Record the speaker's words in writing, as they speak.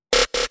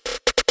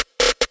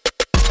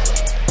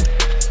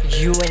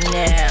You are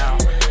now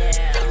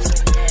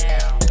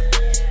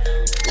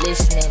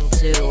listening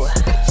to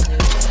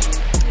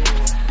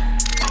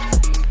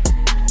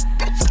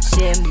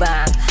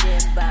Sembang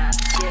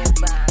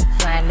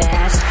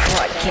Panas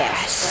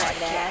Podcast.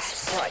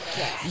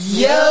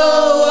 Yo,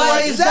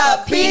 what is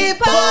up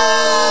people?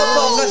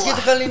 Podcast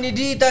kita kali ini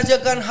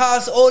ditajakan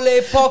khas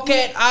oleh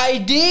Pocket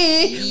ID.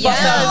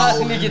 Pasal khas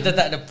ni kita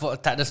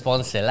tak ada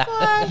sponsor lah.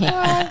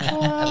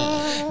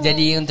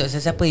 Jadi untuk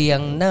sesiapa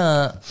yang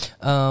nak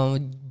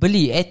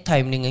beli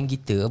airtime dengan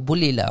kita,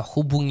 bolehlah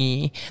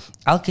hubungi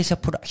Alkisah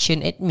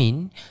Production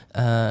Admin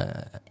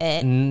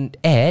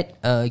at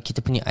kita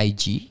punya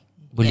IG.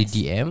 Boleh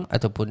DM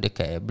ataupun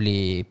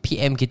boleh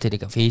PM kita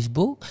dekat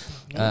Facebook,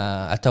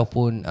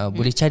 ataupun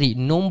boleh cari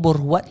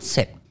nombor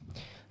WhatsApp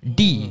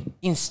di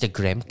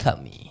Instagram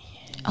kami.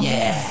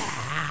 Yes.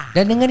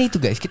 Dan dengan itu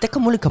guys, kita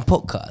akan mulakan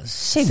podcast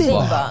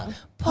Sembang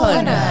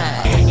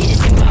Panas. Ini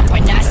Sembang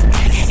Panas.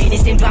 Ini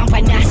Sembang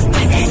Panas.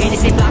 Ini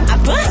Sembang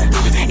apa?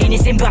 Ini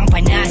Sembang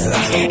Panas.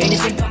 Ini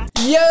Sembang.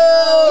 Yo,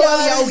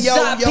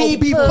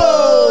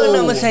 people.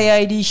 Nama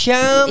saya Aidi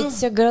Syam. It's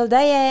your girl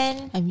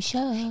Diane. I'm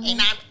sure. And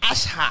I'm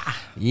Asha.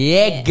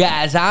 Yeah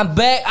guys, I'm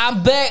back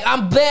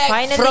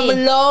Finally. from a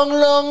long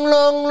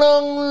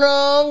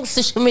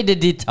social media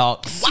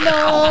detox.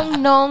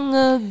 Long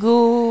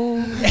ago.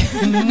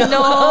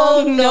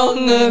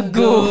 long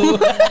ago.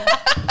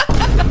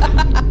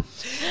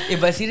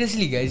 But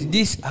seriously guys,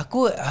 this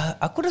aku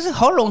rasa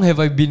how long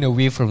have I been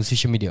away from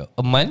social media?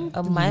 A month?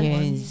 A month.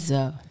 Yes.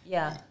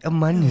 Yeah. A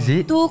month is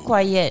it? Too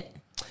quiet.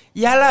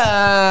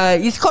 Yalah,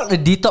 it's called a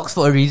detox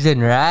for a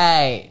reason,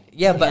 right?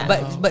 Yeah,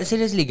 but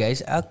seriously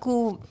guys, I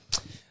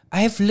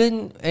have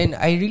learned and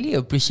I really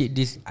appreciate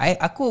this.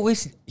 Aku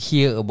always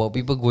hear about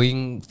people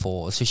going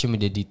for social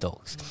media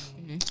detox.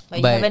 But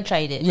you haven't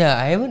tried it. Yeah,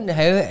 I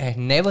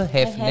never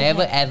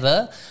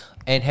ever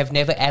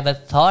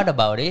thought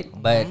about it.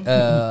 But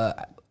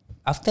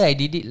after I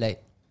did it, like,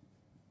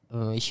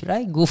 should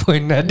I go for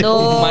another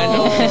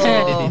month?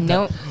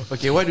 No.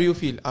 Okay, what do you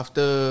feel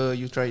after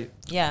you try it?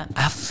 Yeah.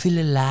 I feel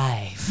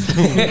alive.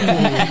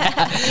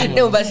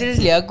 No, but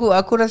seriously, aku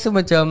rasa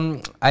macam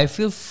I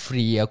feel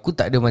free. Aku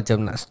tak ada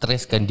macam nak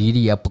stresskan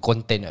diri apa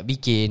content nak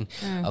bikin.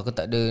 Aku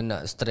tak ada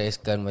nak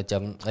stresskan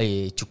macam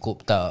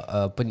cukup tak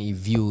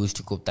views,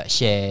 cukup tak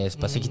shares.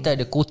 Pasal kita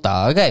ada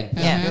quota kan.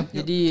 Yeah.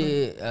 Jadi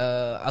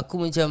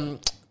aku macam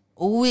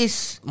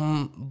always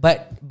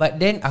but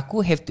then aku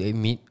have to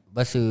admit,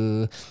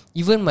 bahasa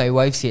even my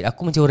wife said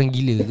aku macam orang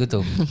gila ke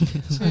tau.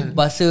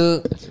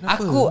 Bahasa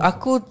aku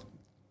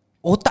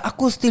otak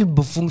aku still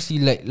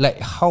berfungsi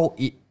like how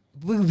it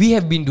we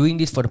have been doing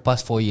this for the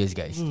past 4 years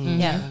guys.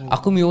 Yeah.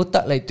 Aku punya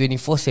otak like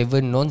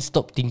 24/7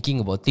 non-stop thinking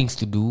about things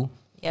to do.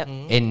 Yep.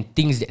 And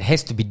things that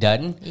has to be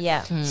done.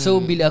 Yeah. So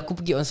bila aku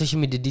pergi on social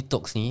media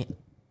detox ni,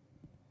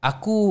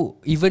 aku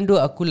even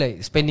though aku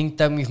like spending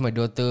time with my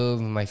daughter,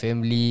 with my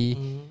family,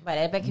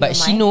 but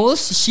she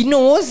knows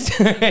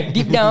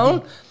deep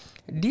down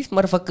this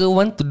motherfucker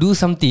want to do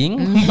something,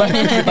 but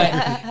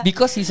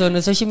because he's on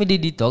a social media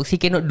detox, he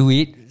cannot do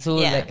it.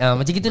 So Yeah. like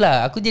macam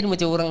gitulah. Aku jadi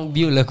macam orang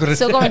biol lah, aku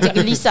rasa. So kau macam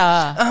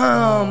gelisah.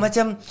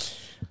 Macam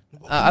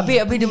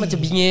Habis dia macam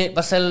bingit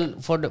pasal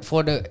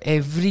for the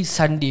every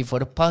Sunday,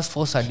 for the past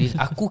 4 Sundays,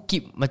 aku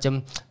keep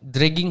macam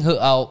dragging her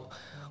out.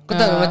 Kau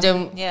tahu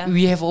macam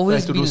we have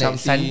always been like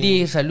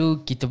Sunday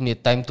selalu kita punya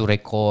time to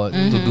record,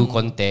 to do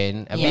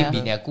content. Habis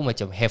bini aku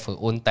macam have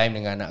her own time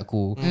dengan anak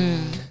aku.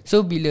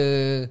 So bila,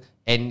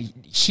 and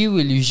she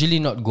will usually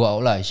not go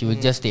out lah. She will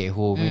just stay at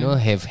home, you know,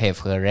 have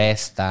her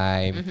rest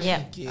time.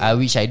 Yeah.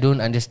 Which I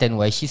don't understand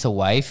why she's a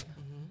wife.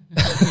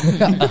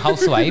 A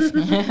housewife.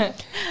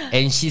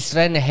 And she's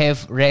trying to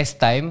have rest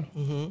time,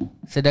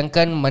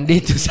 sedangkan Monday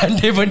to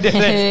Sunday pun dia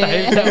rest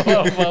time, tak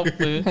buat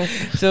apa-apa.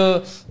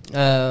 So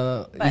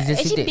But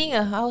actually being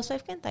a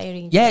housewife kan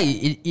tiring. yeah,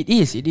 it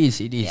is.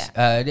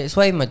 Yeah. That's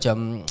why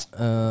macam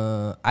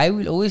I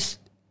will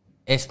always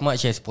as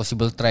much as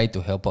possible try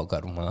to help out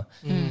kat rumah.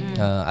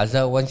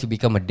 Azal, once you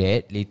become a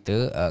dad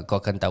later,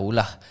 kau akan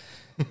tahulah.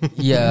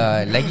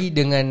 Ya, lagi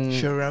dengan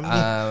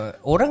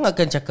orang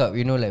akan cakap,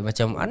 you know, like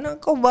macam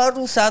anak kau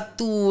baru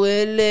satu,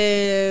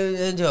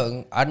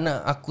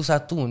 anak aku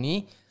satu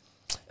ni,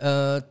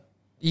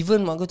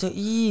 even mak kau cakap,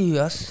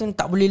 asal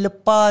tak boleh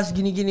lepas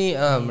gini-gini.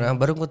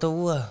 Baru kau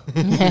tahu lah.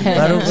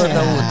 Baru kau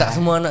tahu tak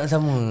semua anak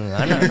sama.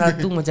 Anak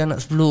satu macam anak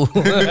 10.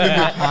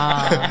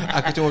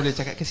 Aku cuma boleh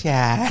cakap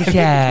kesian.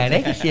 Kesian.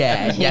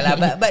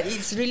 Yalah, but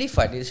it's really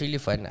fun.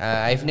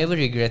 I've never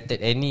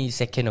regretted any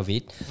second of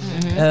it.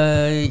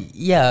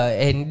 Yeah,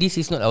 and this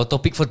is not our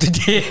topic for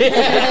today.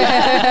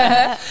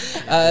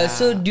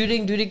 So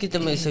during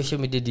kita main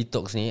social media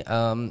detox ni,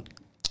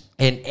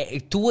 and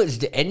towards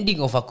the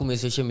ending of aku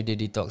main social media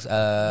detox,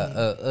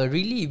 a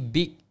really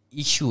big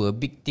issue, a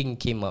big thing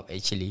came up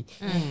actually.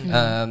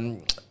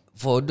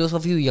 For those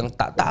of you yang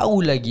tak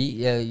tahu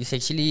lagi, it's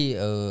actually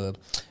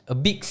a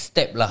big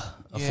step lah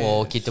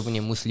for kita punya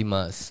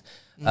Muslimas.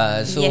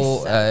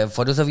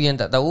 For those of you yang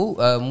tak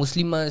tahu,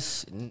 Muslim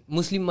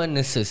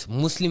nurses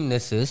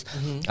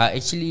are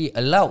actually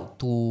allowed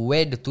to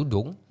wear the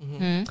tudung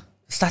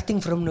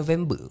starting from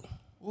November.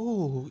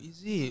 Oh,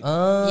 is it?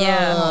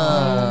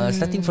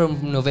 Starting from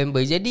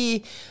November.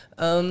 Jadi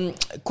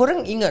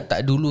korang ingat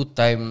tak dulu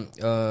time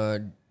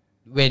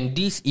when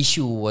this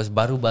issue was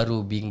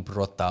baru-baru being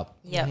brought up?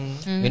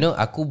 You know,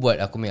 aku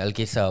punya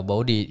Alkisah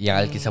about it,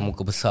 yang Alkisah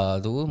muka besar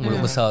tu,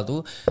 mulut besar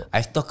tu.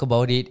 I've talked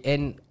about it,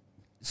 and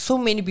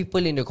so many people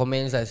in the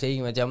comments are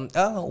saying macam,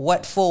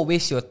 what for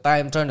waste your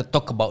time trying to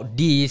talk about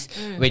this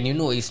when you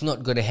know it's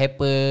not gonna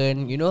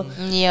happen, you know?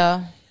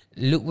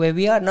 Look where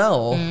we are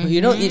now.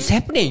 You know, it's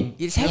happening.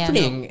 It's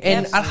happening.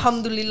 And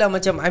alhamdulillah,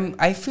 macam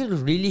I feel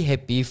really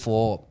happy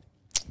for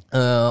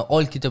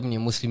all kita punya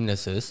Muslim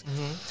nurses.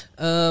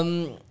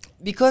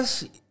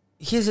 Because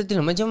here's the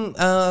thing, macam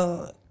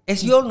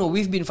as you all know,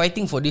 we've been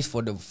fighting for this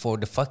for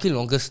the fucking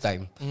longest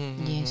time.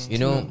 Yes. You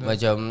know,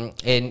 macam,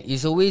 and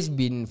it's always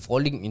been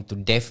falling into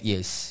deaf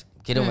ears.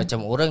 Kira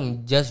macam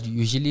orang just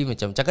usually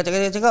macam cakap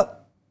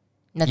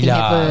Nothing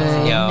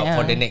happen.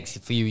 For the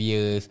next few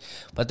years.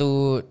 Lepas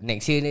tu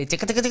next year ni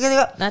cakap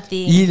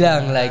nothing.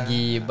 hilang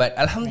lagi. But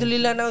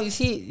alhamdulillah now you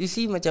see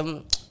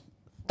macam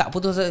tak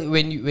putus asa.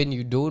 When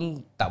you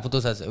don't tak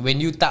putus asa,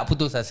 when you tak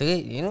putus asa,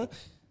 you know,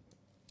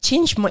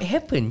 change might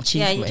happen.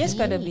 You just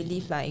gotta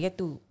believe lah. You have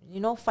to,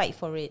 you know, fight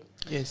for it.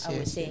 Yes, I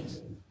would say.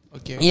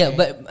 Okay. Yeah,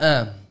 but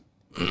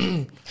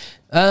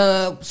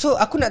so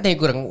aku nak tanya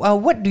korang,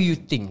 what do you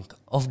think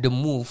of the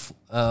move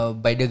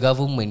by the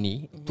government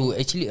ni to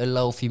actually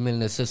allow female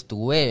nurses to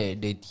wear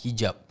the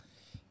hijab?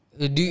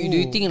 Do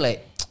you think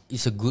like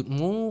it's a good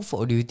move,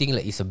 or do you think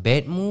like it's a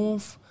bad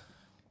move?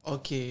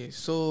 Okay,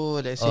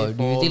 so let's say Or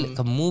do you think like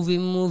a move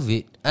it?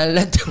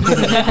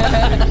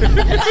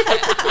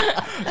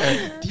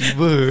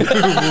 Tiba movie.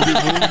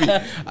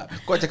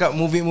 Kau cakap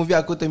movie,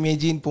 aku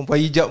terimagine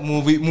perempuan hijab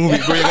movie.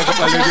 Kau yang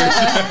kepala dia.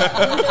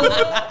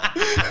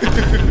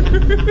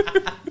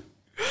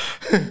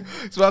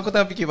 Sebab aku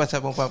tengah fikir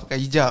pasal perempuan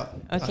pakai hijab.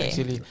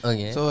 Actually.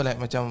 Okay. So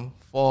like macam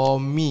for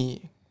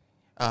me,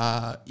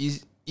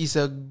 is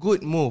a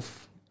good move.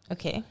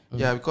 Okay.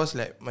 Yeah, because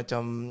like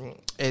macam,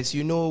 as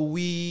you know,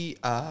 we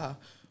are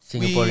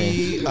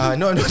Singaporeans.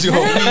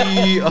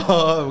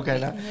 bukan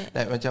lah.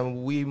 Like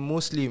macam we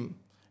Muslim,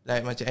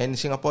 like macam, and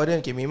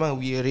Singaporean, okay,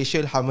 memang we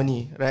racial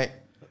harmony,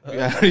 right?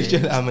 We are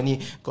racial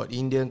harmony. Got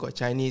Indian, got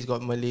Chinese, got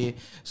Malay.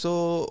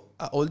 So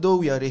although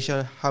we are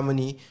racial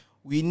harmony,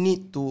 we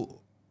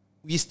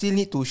still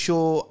need to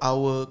show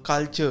our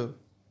culture.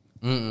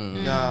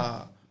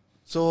 Yeah.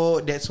 So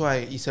that's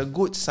why it's a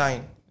good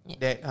sign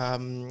that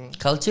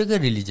culture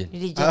ke religion?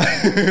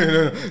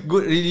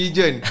 good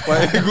religion.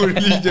 Why good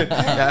religion?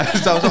 Yeah,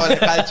 some sort of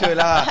culture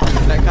lah,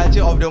 like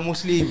culture of the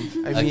Muslim.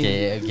 I mean,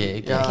 Okay.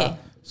 yeah.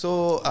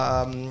 So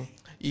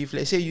if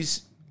let's say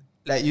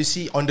you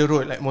see on the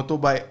road like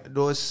motorbike,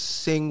 those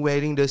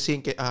wearing the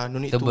same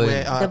no need turban. to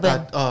wear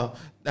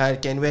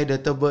can wear the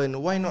turban.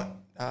 Why not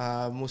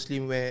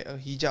Muslim wear a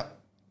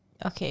hijab?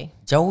 Okay.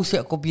 Jauh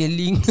siap kau punya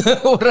link.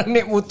 Orang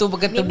naik motor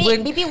pakai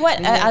turban. Maybe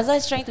what Azhar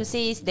is trying to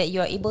say is that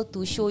you are able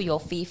to show your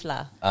faith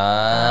lah.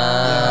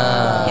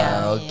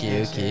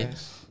 Okay.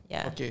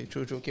 Yeah. Okay,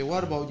 true. Okay,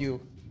 what about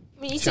you?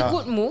 I mean, it's a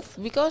good move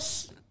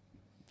because,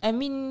 I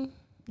mean,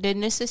 the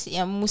nurses,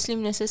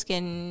 Muslim nurses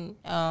can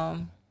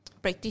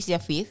practice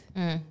their faith,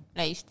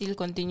 like still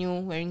continue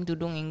wearing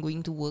tudung and going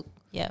to work.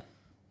 Yeah.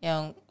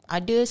 Yang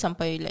ada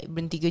sampai like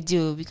berhenti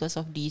kerja because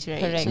of this,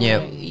 right? Correct.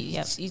 So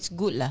it's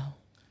good lah.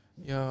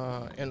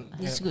 Yeah, and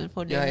it's good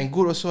for them. Yeah, and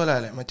good also lah.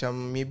 Like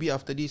macam maybe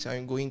after this,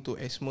 I'm going to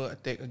asthma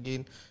attack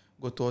again.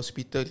 Go to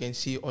hospital and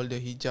see all the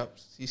hijab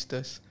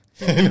sisters.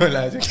 No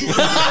lah.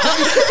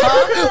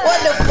 What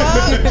the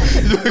fuck?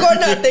 Kau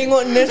nak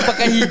tengok nurse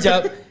pakai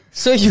hijab,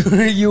 so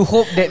you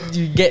hope that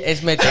you get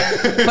asthmatic.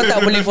 Kau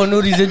tak boleh for no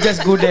reason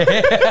just go there.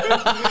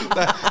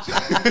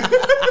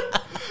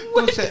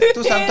 Tu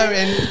sometimes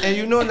and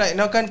you know like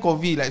now kan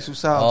COVID like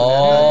susah.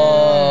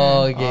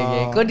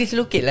 Okay. Kau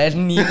dislocate lah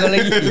ni kau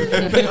lagi.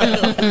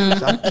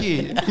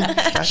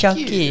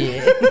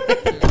 Sakit.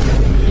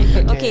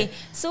 Okay,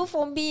 so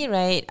for me,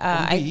 right,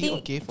 I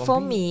think for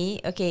me,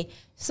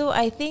 so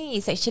I think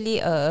it's actually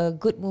a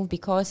good move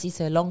because it's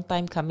a long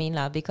time coming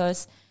lah.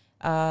 Because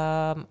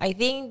I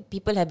think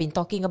people have been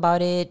talking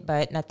about it,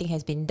 but nothing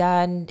has been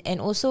done. And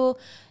also,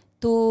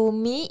 to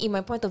me, in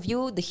my point of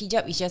view, the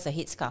hijab is just a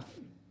headscarf.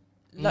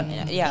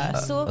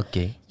 So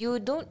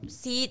you don't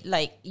see it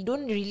like, you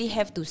don't really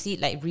have to see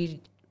it like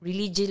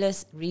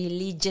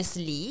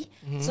religiously.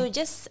 So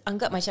just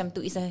anggap macam tu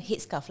is a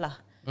headscarf lah.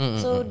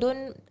 So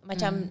don't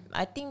macam,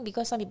 I think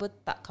because some people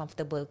tak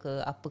comfortable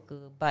ke apa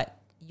ke, but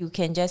you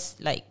can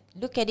just like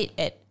look at it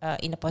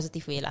in a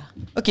positive way lah.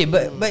 Okay,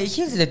 but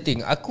here's the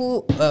thing.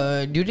 Aku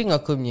during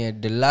aku punya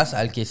the last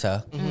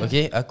Al-Kisah,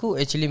 okay, aku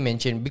actually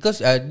mention because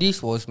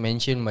this was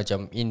mentioned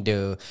macam in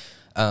the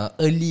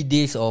early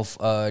days of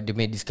the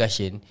main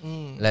discussion.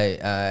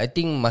 Like I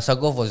think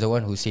Masagov was the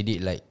one who said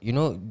it, like, you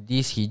know,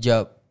 this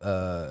hijab,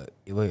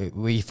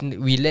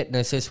 we let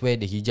nurses wear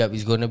the hijab,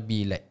 is gonna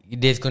be like,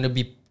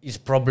 it's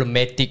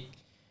problematic.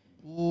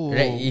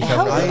 Right? If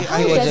How, I'm not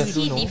how wrong. does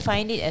he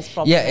define it as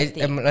Yeah,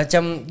 problematic?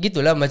 macam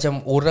gitulah.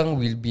 Macam orang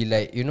will be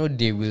like,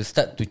 they will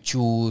start to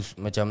choose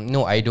macam,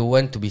 no, I don't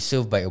want to be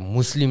served by a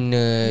Muslim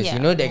nurse. Yeah.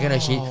 That kind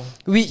of shit,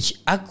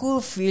 which aku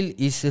feel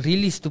is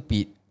really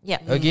stupid. Yeah.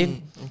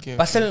 Okay. Okay,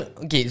 Pasal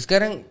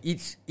sekarang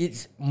it's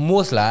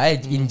most lah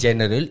in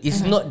general,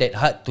 it's not that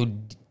hard to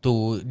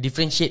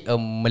differentiate a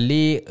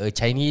Malay, a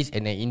Chinese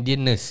and an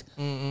Indian nurse.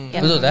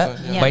 Yeah. Betul tak?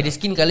 Yeah. By the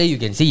skin color you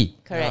can see.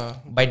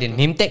 Correct. By the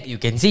name tag you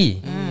can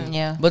see.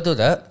 Yeah. Betul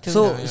tak?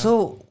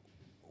 So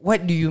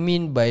what do you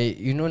mean by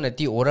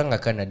nanti orang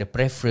akan ada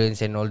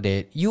preference and all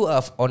that? You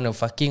are on a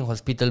fucking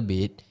hospital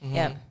bed.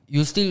 Yeah.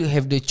 You still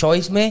have the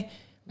choice meh?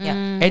 Yeah.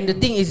 And the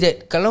thing is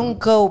that kalau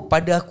kau,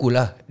 pada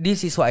akulah,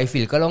 this is what I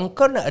feel, kalau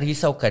kau nak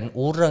risaukan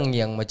orang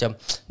yang macam,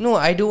 no,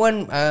 I don't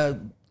want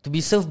to be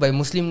served by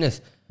Muslim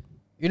nurse.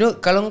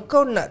 Kalau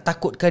kau nak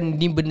takutkan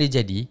ni benda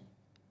jadi,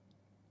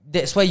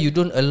 that's why you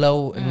don't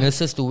allow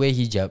nurses to wear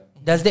hijab.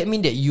 Does that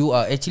mean that you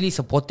are actually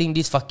supporting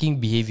this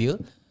fucking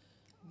behaviour?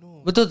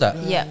 No. Betul tak?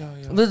 Yeah.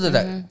 Betul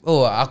tak?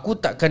 Oh, aku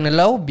takkan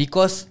allow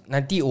because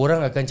nanti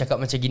orang akan cakap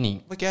macam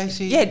gini. Okay, I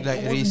say Yeah,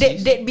 like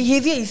racist. that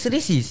behaviour is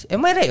racist.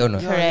 Am I right or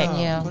not? Correct.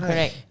 Yeah.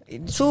 Correct.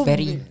 So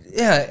Very.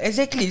 yeah,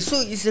 exactly. So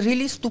it's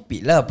really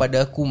stupid lah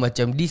pada aku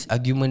macam this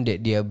argument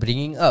that they are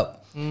bringing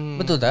up.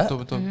 Betul tak?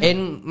 Betul.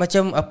 And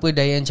macam apa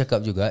Dayan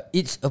cakap juga,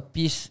 it's a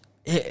piece,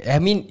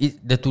 I mean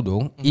the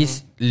tudung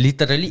is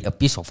literally a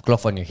piece of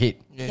cloth on your head.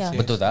 Yeah.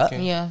 Betul tak?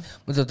 Okay. Yeah.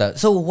 Betul tak?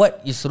 So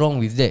what is wrong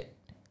with that?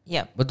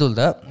 Yeah. Betul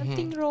tak?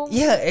 Nothing wrong.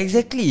 Yeah,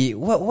 exactly.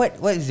 What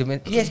is the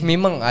yes,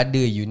 memang ada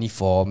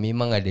uniform,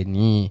 memang ada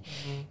ni.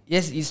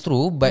 Yes, it's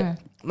true, but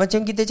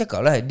macam kita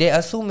cakap lah, there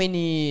are so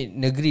many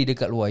negeri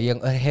dekat luar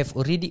yang have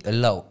already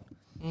allowed.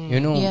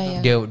 Yeah.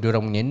 Dia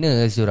orang punya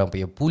nurse, dia orang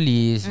punya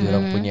polis, dia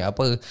orang punya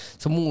apa,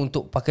 semua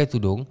untuk pakai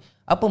tudung.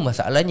 Apa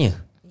masalahnya?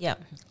 Yeah.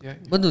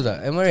 Betul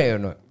tak? Am I right or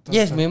not?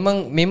 Yes,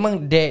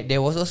 memang there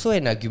was also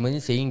an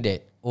argument saying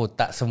that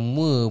tak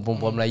semua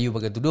perempuan Melayu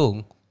pakai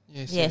tudung.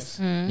 Yes.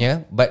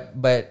 Yeah, but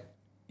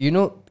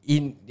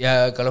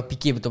kalau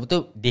fikir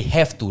betul-betul, they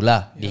have to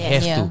lah. They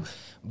have to.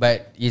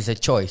 But it's a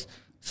choice.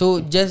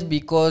 So just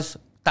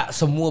because tak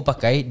semua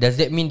pakai, does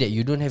that mean that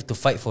you don't have to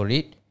fight for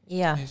it?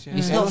 Yeah.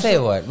 It's not fair,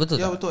 what? Betul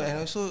tak? Betul.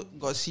 And also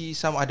got see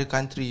some other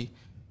country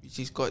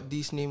which is got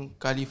this name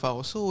Khalifa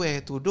also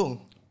wear tudung.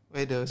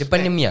 Wear the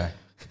Depan dia spec. Mia.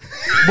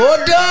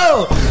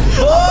 Bodoh.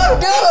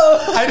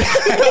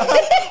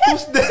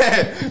 Who's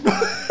that?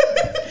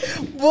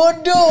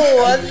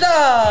 Bodoh,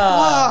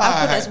 Azhar.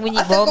 Aku nak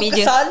sembunyi bawah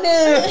meja. Sana.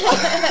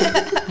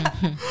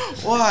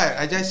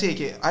 Why? I just say,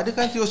 okay, other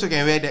country also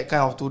can wear that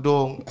kind of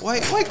tudung. Why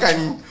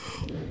can't?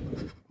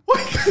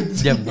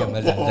 Diam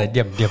Azhar,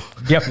 diam.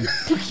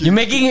 You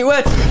making it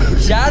worse.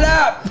 Shut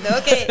up.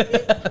 Okay.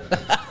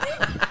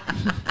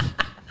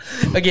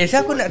 Okay,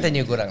 so aku nak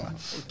tanya korang lah.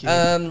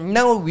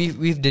 Now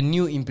with the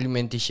new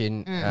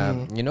implementation,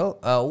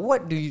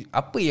 what do you,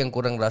 apa yang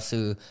korang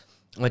rasa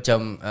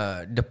macam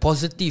the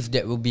positive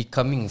that will be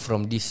coming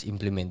from this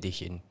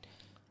implementation?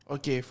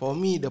 Okay, for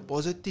me the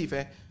positive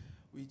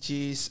which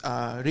is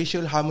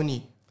racial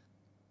harmony.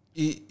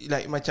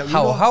 Like macam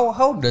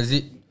How does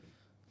it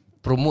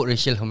promote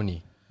racial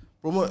harmony?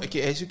 promote.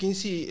 Okay, as you can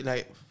see,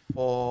 like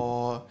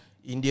for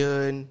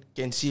Indian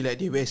can see like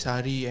they wear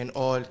sari and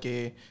all.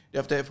 Okay, then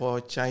after that for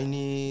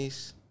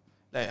Chinese,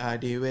 like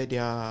they wear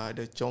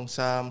the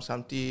cheongsam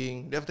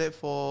something. Then after that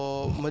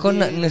for Malay, Kau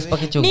nak nurse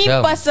pakai Ni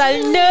cheongsam? pasal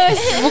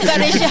nurse, bukan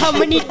racial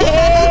harmony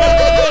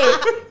day.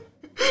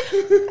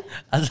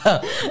 Azhar,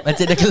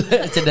 macam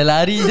dah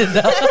lari je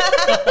Azhar.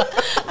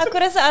 Aku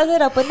rasa Azhar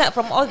dah penat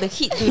from all the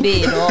heat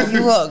today.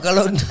 Juga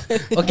kalau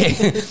okay,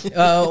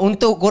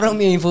 untuk korang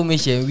punya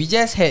information, we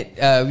just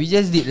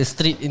did a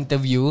street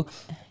interview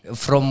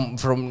from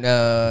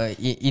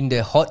in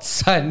the hot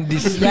sun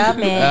this Yeah,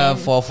 man.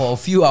 for a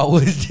few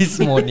hours this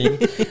morning.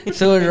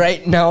 So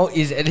right now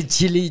is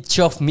actually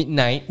 12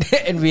 midnight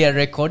and we are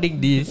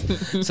recording this.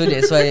 So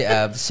that's why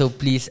so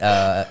please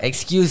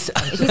excuse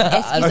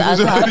I'm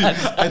so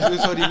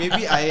sorry.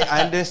 Maybe I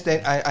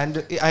understand.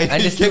 I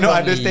Understand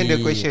cannot wrongly. understand the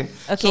question.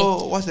 Okay.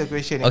 So what's the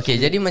question? Okay,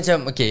 actually? jadi macam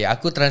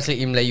aku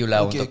translate in Melayu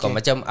lah Okay, untuk kau. okay.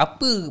 Macam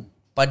apa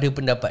pada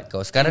pendapat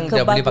kau sekarang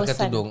dah boleh pakai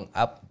Kebagusan. tudung?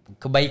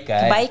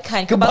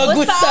 Kebaikan.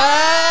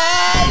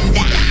 Kebagusan.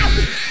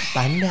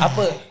 Pandai.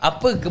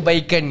 Apa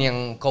kebaikan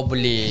yang kau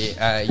boleh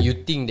you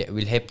think that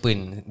will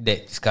happen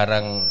that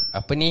sekarang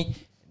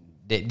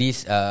that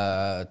this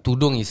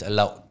tudung is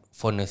allowed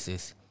for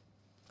nurses?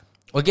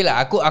 Okay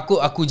lah,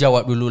 aku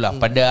jawab dululah.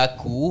 Pada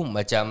aku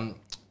macam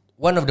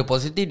one of the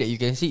positive that you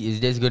can see is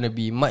there's gonna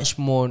be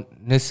much more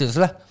nurses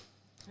lah.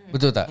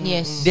 Betul tak?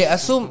 Yes. There are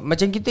so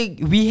macam kita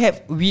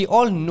we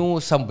all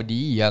know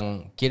somebody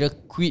yang kira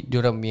quit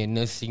diorang punya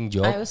nursing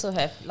job. I also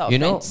have a lot of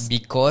You know, friends.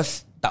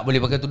 because tak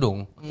boleh pakai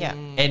tudung. Yeah.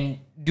 And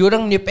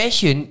diorang punya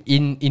passion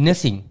in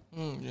nursing.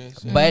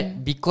 Yes. But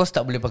because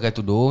tak boleh pakai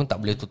tudung,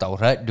 tak boleh tutup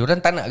aurat, diorang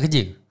tak nak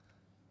kerja.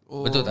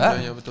 Oh, Betul tak?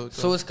 Ya, betul.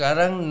 So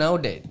sekarang now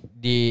that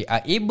they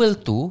are able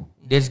to,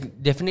 there's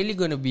definitely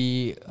going to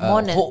be More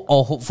nurse.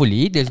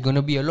 hopefully there's going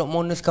to be a lot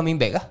more nurse coming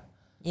back lah.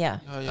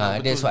 Yeah.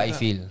 That's what I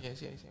feel.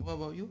 Yes. What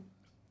about you?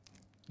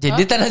 Dia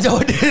tak nak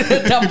jawab,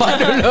 dia nampak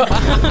dulu.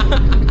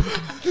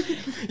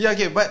 Yeah,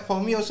 okay, but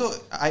for me also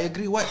I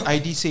agree what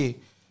ID say.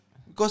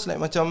 Because like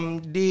macam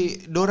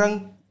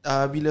dorang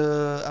bila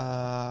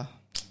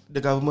the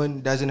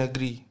government doesn't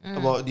agree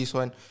about this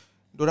one,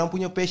 dorang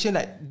punya passion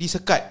like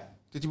disekat.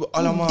 Tiba-tiba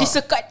alamak.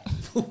 Disekat.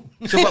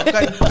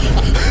 Sebabkan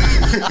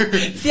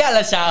Sial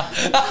lah Syah.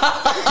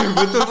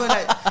 betul pun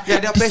like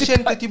their passion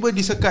tiba-tiba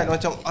disekat.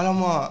 Macam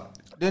alamak,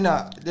 dia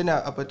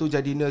nak apa tu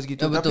jadi nurse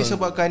gitu. Betul. Tapi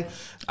sebabkan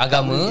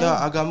Agama,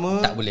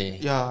 agama tak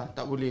boleh. Ya,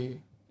 tak boleh.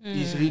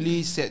 It's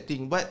really sad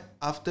thing. But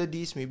after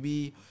this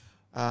maybe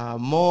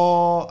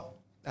more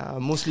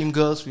Muslim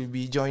girls will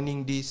be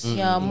joining this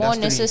More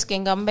industry. nurses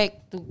can come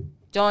back to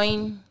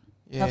join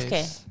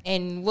healthcare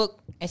and work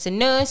as a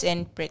nurse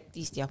and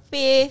practice their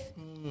faith.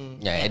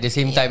 At the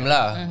same time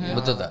lah.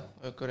 Betul tak?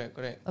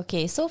 Correct.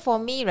 Okay, so for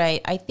me,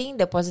 right, I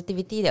think the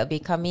positivity that will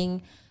be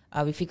coming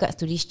with regards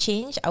to this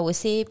change, I would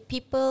say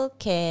people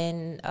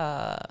can,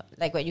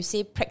 like what you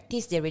say,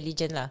 practice their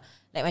religion lah.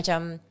 Like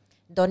macam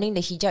donning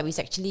the hijab is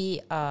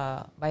actually,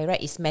 by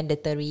right, is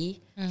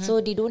mandatory. So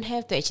they don't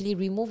have to actually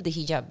remove the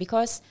hijab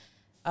because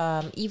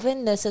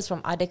even nurses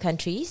from other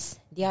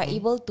countries, they are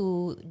able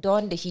to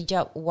don the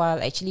hijab while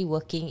actually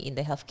working in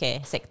the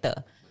healthcare sector.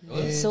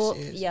 So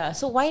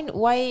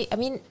why I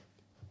mean,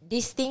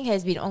 this thing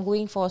has been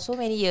ongoing for so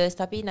many years,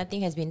 tapi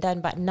nothing has been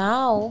done. But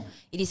now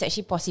it is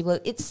actually possible.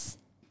 It's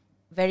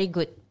very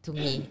good to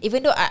me.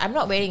 Even though I'm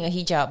not wearing a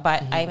hijab,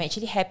 but I'm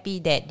actually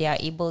happy that they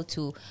are able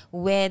to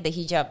wear the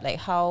hijab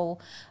like how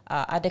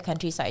other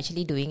countries are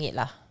actually doing it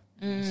lah.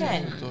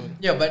 Kan?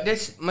 Yeah, but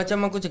that's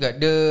macam aku cakap,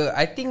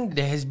 I think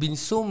there has been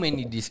so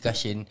many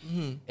discussion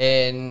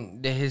and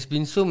there has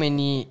been so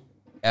many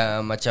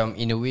macam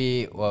in a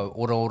way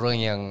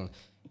orang-orang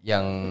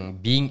yang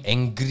being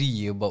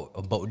angry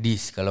about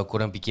this. Kalau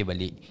korang fikir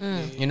balik,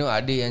 you know,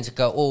 ada yang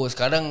cakap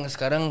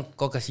sekarang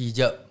kau kasih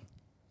hijab,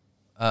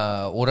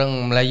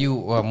 orang Melayu,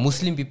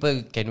 Muslim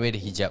people can wear the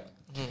hijab.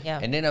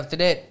 And then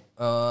after that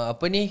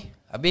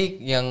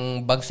habis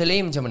yang bangsa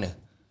lain macam mana?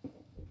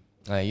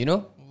 You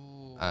know.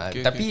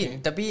 Tapi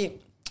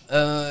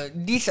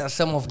these are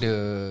some of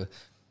the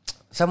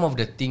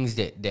things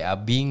that are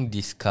being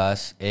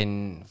discussed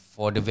and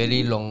for the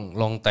very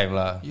long time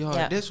lah.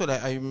 Yeah, that's what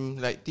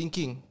I'm like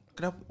thinking.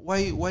 Kenapa?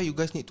 Why you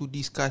guys need to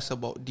discuss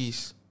about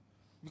this?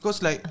 Because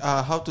like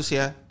how to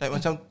say like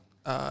macam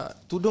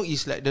tudung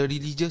is like the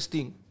religious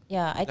thing.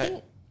 Yeah, I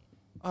think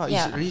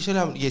it's racial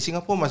harmony. Yeah,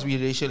 Singapore must be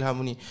racial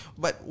harmony.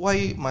 But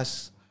why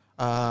must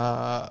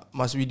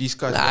we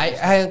discuss?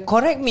 I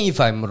correct me if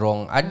I'm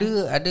wrong.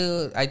 Ada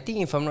I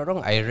think if I'm not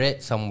wrong, I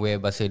read somewhere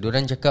bahasa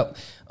dorang cakap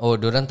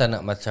dorang tak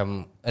nak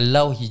macam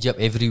allow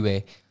hijab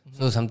everywhere.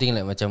 So something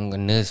like macam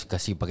nurse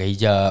kasih pakai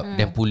hijab,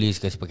 then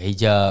police kasih pakai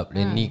hijab,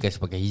 then ni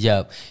kasih pakai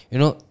hijab. You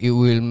know, it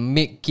will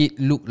make it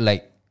look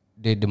like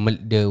the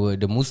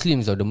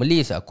Muslims or the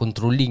Malays are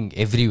controlling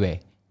everywhere.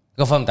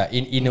 Kau faham tak?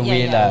 In a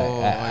way lah.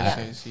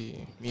 I see.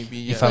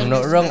 Maybe if I'm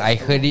not wrong, I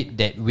heard it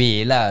that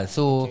way lah.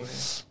 So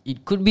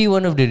it could be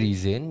one of the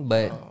reason,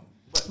 but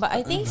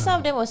I think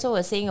some of them also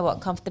were saying about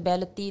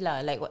comfortability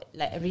lah, like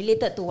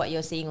related to what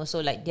you're saying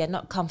also, like they're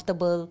not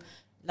comfortable,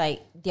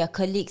 like their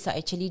colleagues are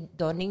actually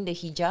donning the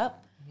hijab.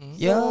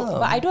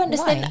 But I don't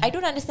understand. Why? I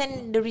don't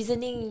understand the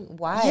reasoning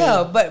why.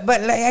 Yeah, but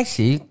like I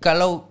say,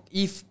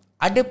 if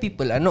other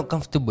people are not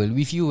comfortable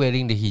with you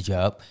wearing the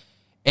hijab,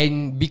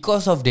 and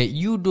because of that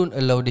you don't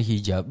allow the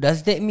hijab,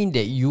 does that mean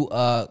that you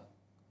are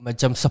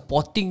macam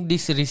supporting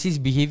this racist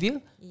behaviour?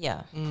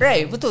 Yeah.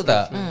 Right, betul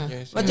tak?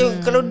 Yes.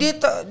 Macam kalau dia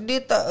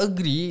tak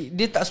agree,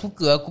 dia tak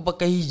suka aku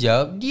pakai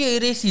hijab, dia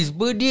racist,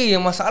 dia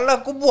yang masalah,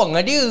 aku buang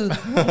lah dia.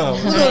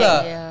 Betul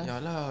tak?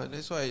 Yalah,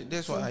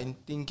 that's what I'm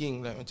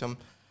thinking, like macam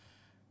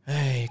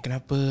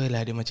kenapa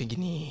lah dia macam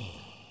gini.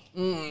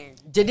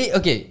 Jadi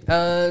okay,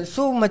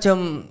 so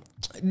macam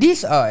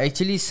these are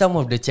actually some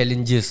of the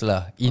challenges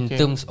lah in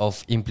terms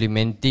of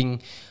implementing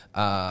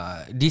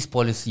this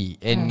policy,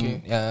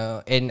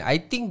 and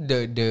I think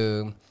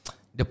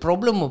the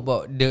problem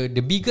about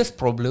the biggest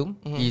problem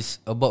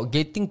is about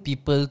getting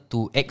people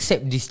to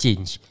accept this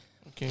change.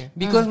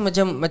 Because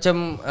macam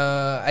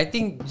I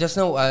think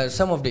just now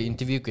some of the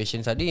interview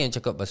questions ada yang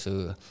cakap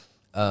pasal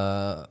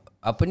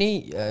apa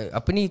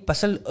ni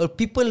pasal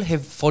people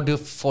have for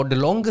the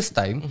longest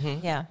time,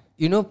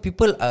 you know,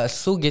 people are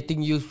so getting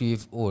used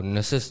with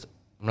nurses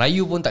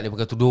Melayu pun tak boleh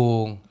pakai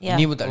tudung,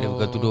 ini pun tak boleh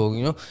pakai tudung,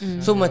 you know.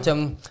 So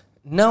macam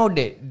now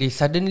that they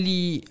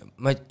suddenly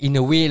in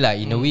a way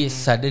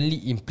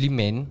suddenly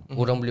implement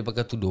orang boleh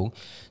pakai tudung,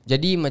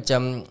 jadi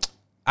macam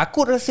aku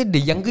rasa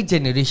the younger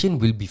generation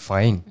will be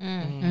fine.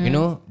 You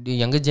know, the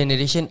younger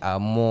generation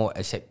are more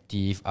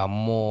acceptive, are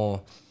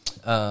more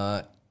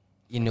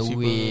in a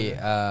way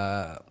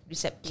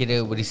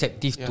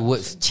receptive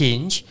towards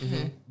change,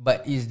 but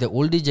it's the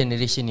older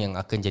generation yang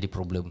akan jadi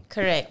problem.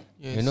 Correct.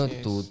 Yes, you know,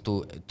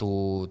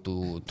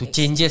 to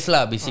changes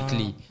lah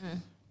basically.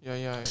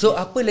 So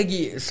apa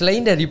lagi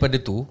selain daripada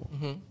tu,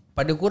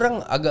 pada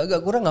korang, agak-agak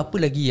korang apa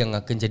lagi yang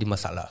akan jadi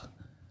masalah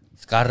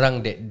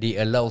sekarang that they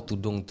allow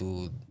tudung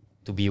to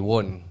be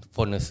worn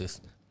for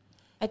nurses?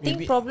 I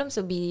think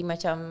problems will be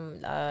macam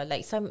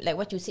like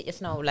what you said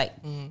just now, like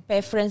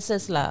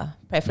preferences.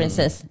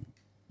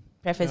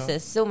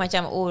 So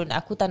macam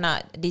aku tak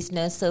nak this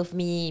nurse serve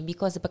me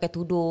because dia pakai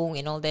tudung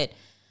and all that.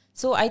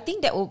 So I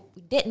think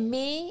that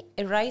may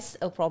arise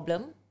a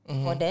problem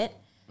for that.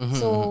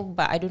 So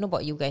but I don't know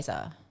about you guys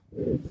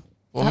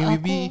For me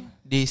maybe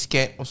they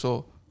scared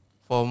also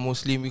for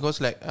Muslim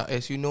because like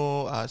as you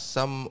know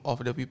some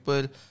of the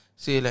people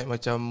say like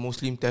macam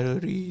Muslim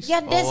terrorists.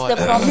 Yeah, that's the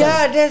problem.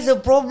 Yeah, that's the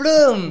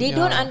problem. They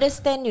don't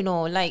understand,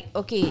 like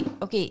okay,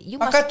 you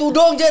pakai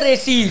tudung je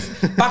rasis.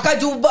 Pakai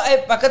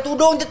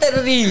tudung je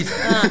teroris.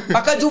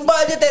 Pakai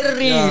jubah je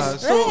teroris.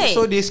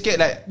 So they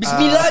scared like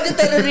Bismillah je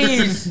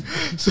teroris.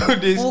 So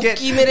they scared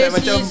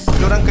like macam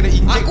orang kena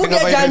inject aku dengan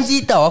dah virus. janji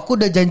tau.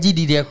 Aku dah janji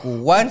diri aku.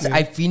 Once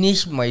I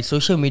finish my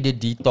social media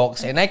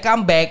detox and I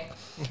come back,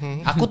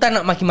 aku tak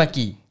nak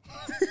maki-maki.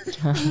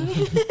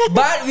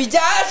 But we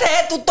just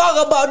had to talk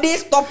about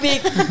this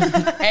topic.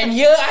 And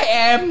here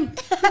I am,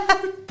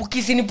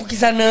 pukis sini pukis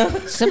sana.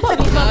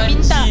 Sebab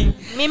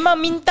memang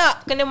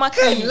minta kena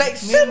maki. Like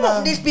some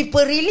of these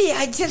people really,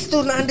 I just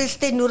don't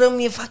understand orang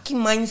punya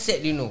fucking mindset,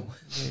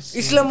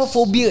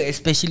 Islamophobia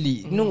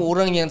especially.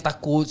 Orang yang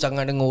takut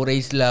sangat dengan orang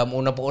Islam.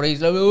 Orang nampak orang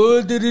Islam,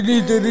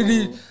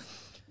 terrorist.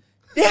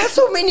 There are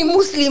so many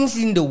Muslims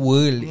in the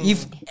world.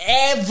 If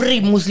every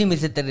Muslim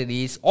is a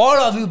terrorist, all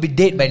of you be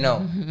dead by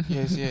now.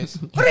 Yes.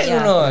 Correct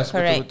or not?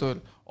 Correct.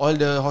 Betul. All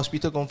the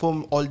hospital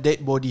confirm all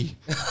dead body.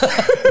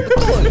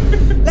 Betul.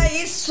 Like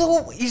it's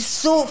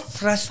so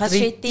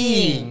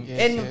frustrating.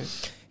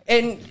 Yes.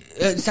 And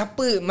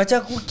siapa,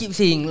 macam aku keep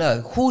saying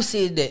lah, who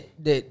say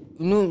that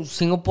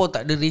Singapore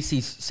tak ada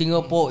racist?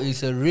 Singapore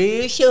is a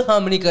racial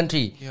harmony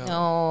country.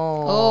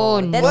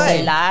 Oh, that's Why?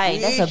 a lie.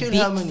 That's a big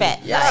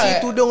fat Si lie.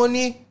 tudung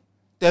ni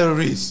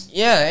terrorist.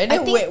 Yeah, and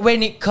then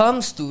when it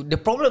comes to, the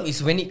problem is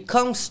when it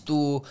comes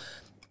to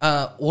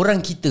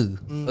orang kita,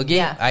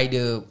 okay,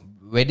 either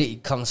whether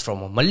it comes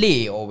from a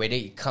Malay or whether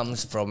it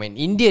comes from an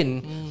Indian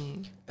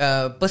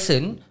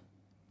person,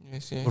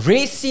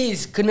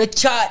 racist, kena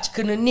charge,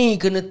 kena ni,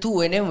 kena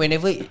tu, and then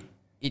whenever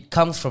it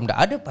comes from the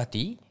other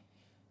party,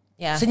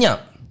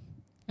 senyap.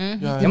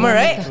 Am I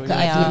right?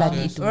 Keadilan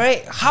itu.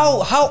 Right?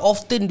 How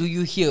often do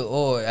you hear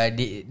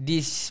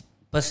this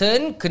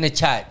person kena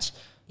charge?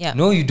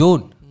 No, you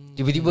don't.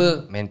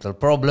 Tiba-tiba mental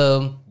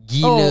problem,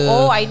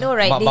 gila. I know,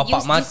 right? Mak They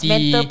bapak use mati. this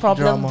mental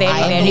problem very,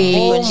 very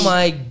Oh frequently.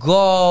 my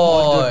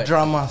god. The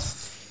dramas.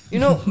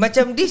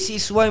 Macam this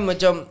is why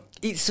macam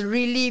it's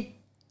really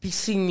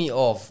pissing me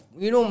off.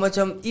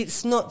 Macam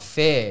it's not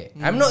fair.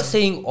 I'm not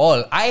saying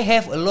all. I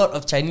have a lot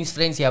of Chinese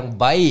friends yang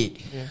baik.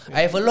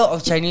 I have a lot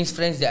of Chinese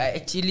friends that are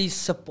actually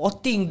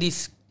supporting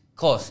this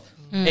cause.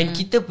 And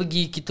kita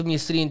punya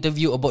street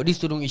interview about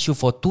this tudung issue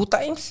for 2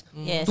 times,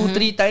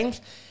 2-3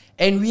 times.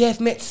 And we have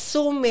met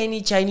so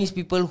many Chinese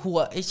people who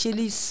are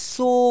actually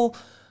so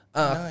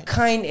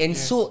kind and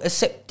so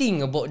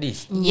accepting about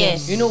this.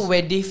 Yes.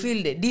 Where they feel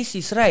that this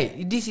is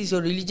right, this is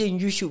your religion,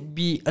 you should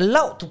be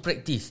allowed to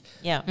practice.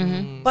 Yeah.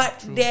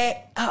 But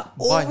there are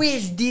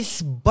always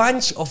this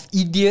bunch of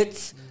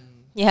idiots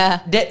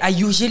that are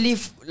usually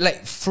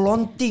like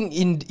flaunting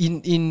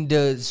in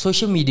the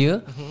social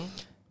media,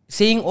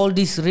 saying all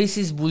this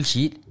racist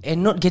bullshit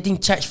and not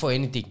getting charged for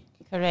anything.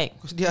 Correct.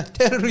 Because they are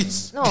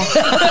terrorists. No.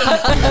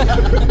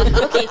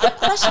 Okay,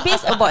 touch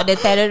base about the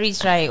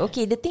terrorists, right?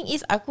 Okay, the thing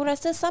is, aku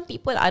rasa some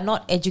people are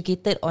not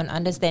educated on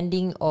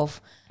understanding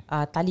of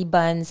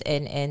Taliban's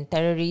and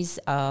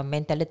terrorist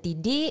mentality.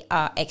 They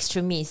are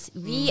extremists.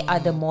 We are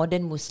the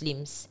modern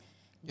Muslims.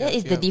 That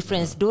is the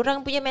difference.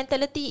 Dorang punya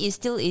mentality is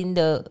still in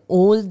the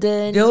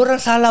olden. Dia orang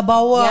salah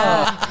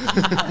bawa.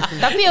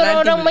 Tapi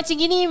orang-orang macam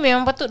gini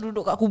memang patut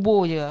duduk kat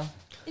kubur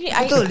je.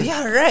 Betul,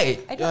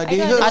 right.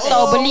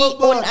 Atau beli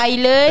own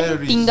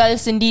island, tinggal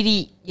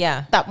sendiri.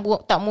 Tak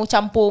mau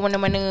campur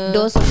mana-mana.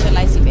 Don't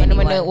socialize with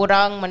mana-mana anyone.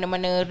 orang,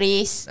 mana-mana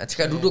race. Nak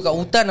cakap duduk kat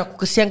hutan,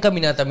 aku kesiankan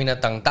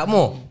binatang-binatang. Tak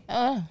mau.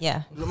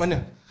 Duduk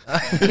mana?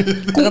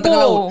 Tengah-tengah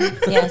laut.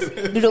 Yes,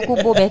 duduk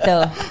kubur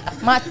better.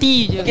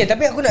 Mati je. Okay,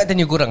 tapi aku nak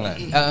tanya korang lah.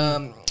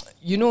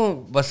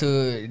 Bahasa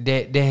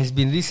there has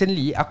been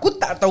recently, aku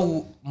tak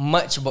tahu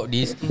much about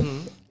this.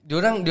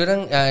 Diorang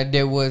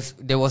there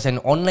was an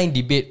online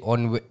debate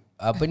on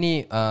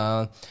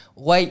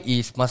why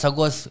is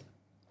Masagos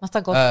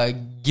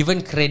given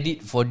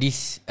credit for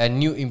this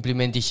new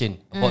implementation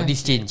about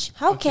this change.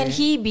 How can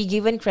he be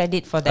given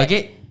credit for that?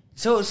 Okay,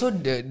 so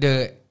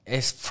the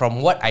as from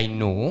what I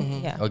know,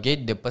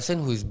 okay, the person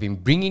who's been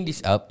bringing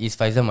this up is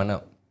Faizal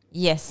Manap.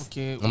 Yes.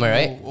 Okay. Am I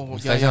right?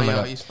 It's Faizal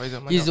Manap. It's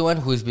Faizal Manap. He's the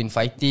one who's been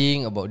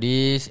fighting about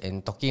this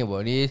and talking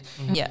about this.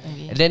 Yeah.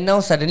 And then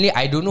now suddenly,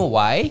 I don't know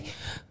why,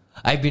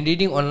 I've been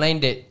reading online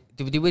that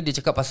tiba-tiba dia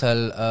cakap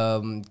pasal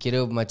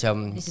kira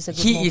macam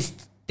he is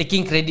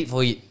taking credit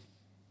for it.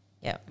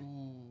 Yeah.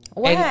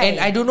 Why? And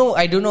I don't know.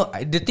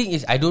 The thing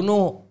is, I don't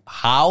know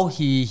how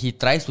he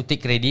tries to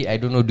take credit. I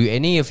don't know. Do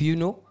any of you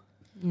know?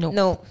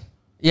 No.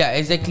 Yeah,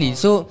 exactly.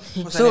 So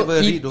I never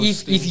read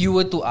those if you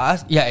were to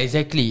ask, yeah,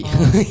 exactly.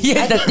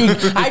 Here's the thing.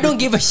 I don't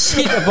give a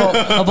shit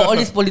about all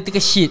this political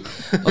shit.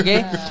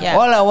 Okay. Yeah.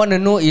 All I want to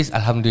know is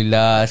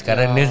alhamdulillah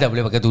sekarang nurse dah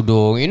boleh pakai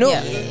tudung. You know,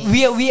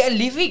 we are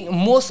living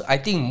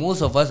I think most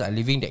of us are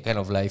living that kind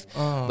of life.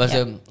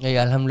 Pasal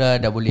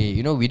alhamdulillah dah boleh.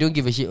 You know, we don't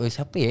give a shit. Oh,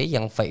 siapa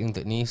yang fight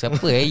untuk ni?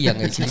 Siapa yang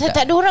actually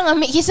Tak ada orang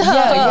ambil kisah.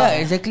 Yeah,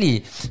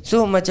 exactly.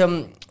 So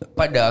macam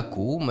pada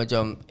aku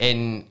macam,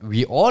 and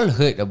we all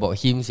heard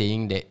about him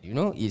saying that, you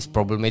know, it's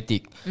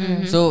problematic.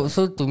 So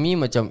to me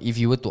macam,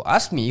 if you were to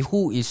ask me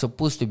who is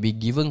supposed to be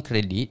given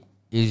credit,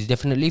 is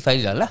definitely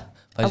Faizal lah.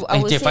 I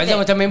would say Faizal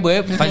that- macam member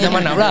Faizal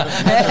mana pula.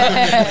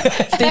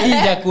 Steady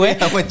je aku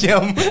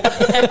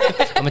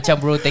macam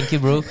bro, thank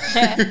you bro.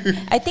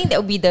 I think that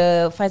would be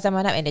the Faizal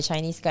Manap and the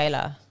Chinese guy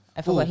lah.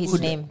 I forgot his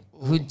name.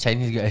 Who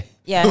Chinese guy?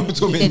 Yeah,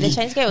 the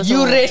Chinese guy also.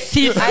 You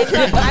racist. I'm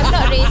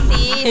not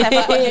racist. I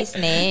forgot his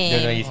name.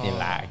 Don't know his name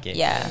lah. Okay.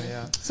 Yeah.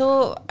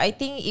 So I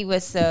think it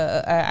was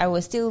I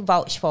will still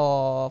vouch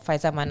for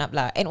Faizal Manap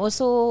lah, and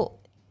also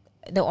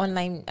the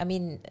online. I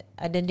mean,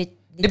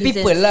 The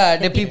people lah,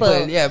 the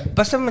people. Yeah,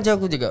 pasal macam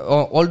aku juga,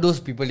 all those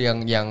people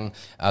yang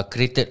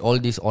created all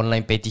this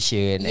online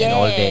petition and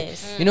all that.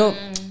 You know,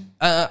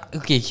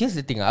 okay, here's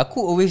the thing.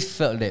 Aku always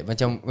felt that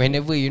macam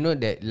whenever you know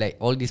that like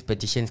all these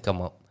petitions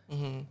come up,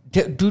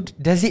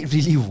 does it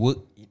really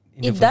work?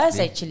 It does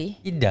actually.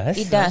 It does.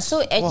 It does.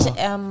 So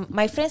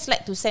my friends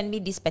like to send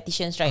me these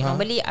petitions, right?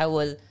 Normally I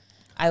will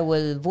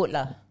vote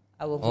lah.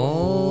 I will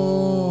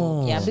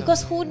vote. Yeah,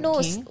 because who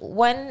knows?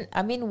 One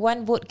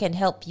vote can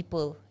help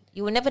people.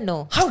 You will never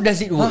know. How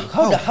does it work?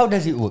 How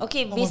does it work?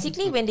 Okay,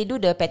 basically when they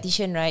do the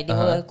petition, right, they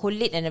will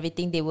collate and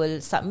everything. They will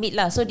submit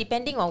lah. So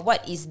depending on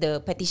what is the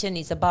petition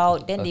is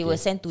about, then they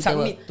will send to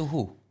submit to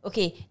who?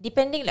 Okay,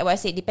 depending like what I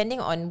said, depending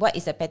on what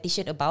is the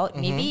petition about,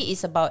 maybe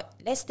it's about,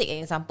 let's take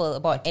an example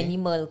about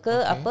animal ke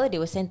apa,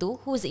 they will send to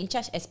who's in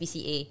charge,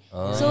 SPCA.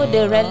 So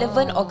the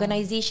relevant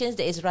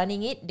organizations that is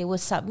running it, they will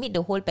submit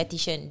the whole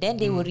petition, then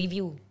they will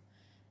review.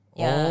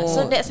 Yeah,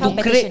 so that's how to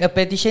create a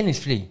petition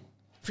is free.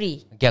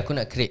 Free. Okay, aku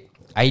nak create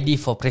ID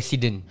for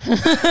president.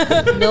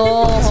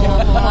 No.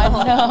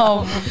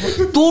 No.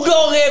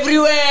 Tudung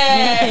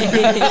everywhere.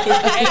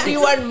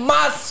 Everyone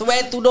must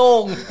wear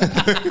tudung.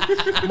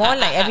 More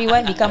like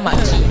everyone become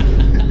makcik.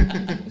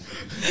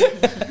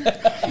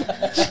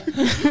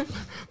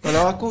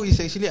 Kalau aku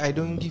is actually I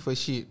don't give a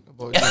shit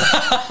about this.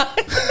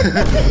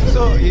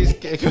 So if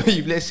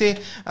let's say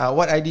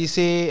what ID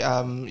say,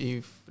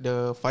 if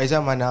the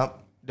Faizal Manap,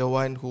 the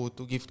one who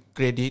to give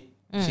credit,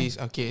 says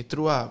okay,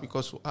 true ah,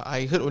 because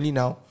I heard only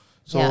now.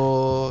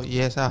 So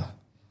yes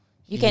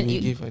You can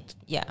he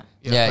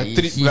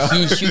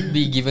should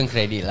be given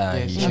credit lah.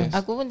 Yeah, He sure. should.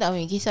 Aku pun tak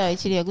ambil kisah.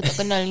 Actually aku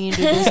tak kenal ni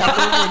dua-dua satu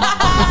pun.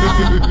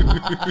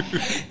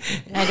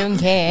 I don't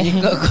care.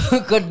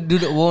 Kau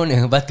duduk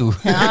mana batu?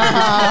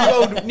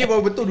 Ni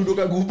baru betul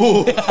duduk kat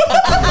gubur.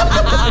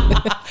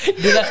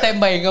 Dia dah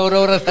standby dengan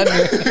orang-orang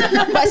sana.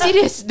 But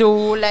serious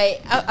though,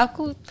 like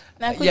aku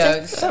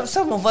just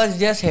some of us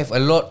just have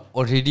a lot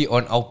already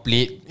on our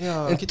plate.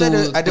 Kita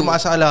ada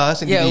masalah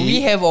sendiri. Yeah,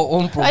 we have our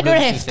own problems. I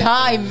don't have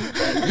time.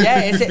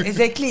 Yeah,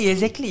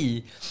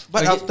 exactly.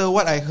 But after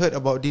what I heard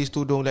about this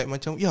tudung, like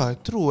macam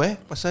true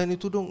pasal ni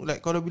tudung,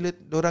 like kalau bila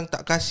orang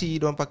tak kasih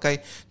diorang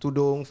pakai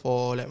tudung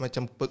for like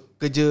macam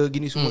kerja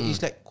gini semua,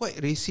 it's like quite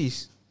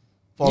racist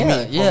for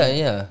me.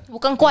 Yeah.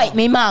 Bukan quite,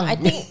 memang.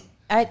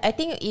 I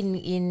think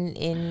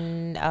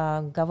in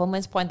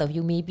government's point of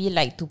view, maybe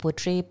like to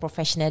portray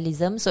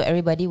professionalism, so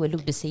everybody will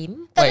look the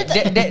same. Right,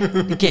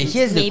 okay,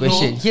 here's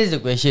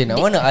the question. I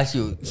want to ask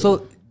you.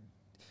 So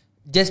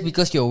just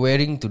because you're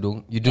wearing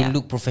tudung, you don't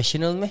look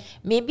professional meh?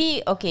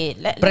 Maybe okay.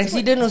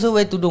 President also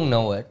wear tudung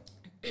now, what?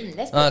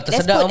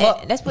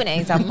 Let's put an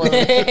example.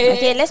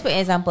 Okay, let's put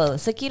an example.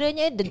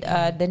 Sekiranya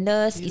the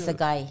nurse is a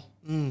guy.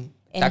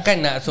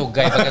 Takkan nak so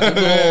guy pakai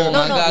tudung.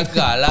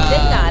 Agak-agak lah.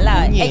 Dengar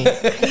lah.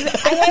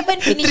 I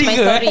haven't finished my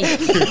story.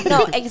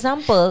 No,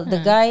 example,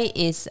 the guy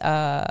is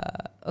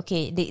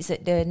okay,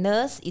 the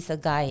nurse is a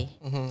guy.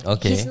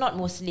 Okay. He's not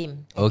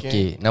Muslim.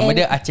 Okay. Nama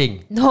dia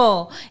Aceng.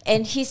 No,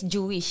 and he's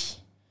Jewish.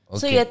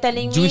 So you're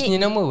telling Jewish me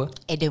ni nama apa?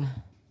 Adam.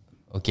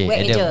 Okay,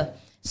 wait Adam. je.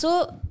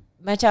 So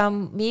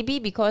macam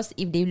maybe because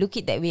if they look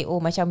it that way,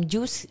 macam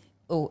Jews,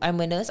 I'm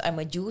a nurse,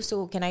 I'm a Jew,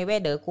 so can I wear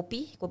the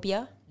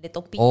kopiah? The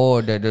topi.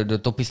 The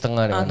topi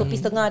setengah that one. Topi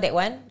setengah that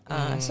one.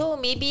 So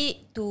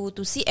maybe to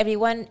see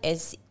everyone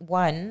as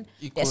one,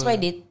 equal. That's why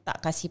they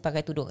tak kasih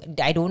pakai tudung.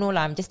 I don't know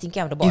lah. I'm just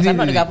thinking of the boss.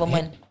 I'm not the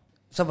government.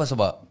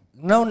 Sabar.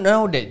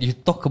 Now that you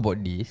talk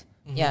about this,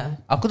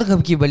 aku tengah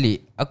fikir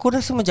balik. Aku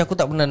rasa macam aku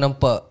tak pernah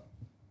nampak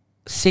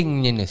sing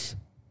punya nurse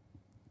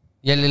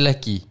yang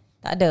lelaki.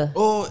 Tak ada.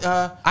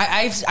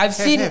 I've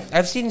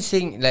seen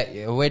sing like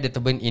wear the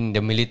turban in the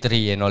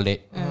military and all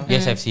that.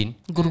 Yes, I've seen.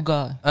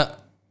 Gurga.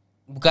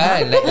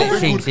 Bukan like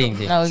sing.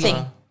 Sing.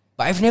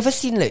 But I've never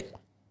seen like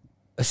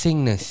a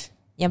sing nurse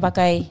yang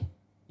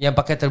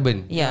pakai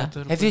turban. Yeah.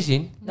 Have you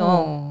seen?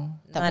 No.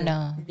 Tak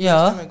pernah.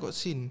 Yeah. I got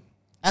seen.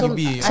 So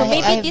maybe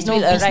this will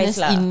arise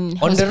lah.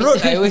 On the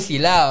road, I always see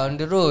lah. On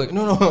the road.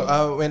 No.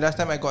 When last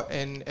time I got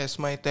an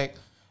asthma attack,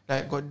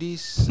 like got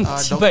this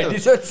doctor. But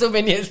this one so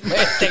many asthma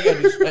attack on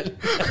this one.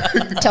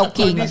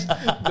 Choking.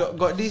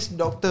 Got this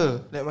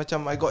doctor. Like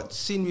macam I got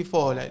seen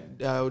before. Like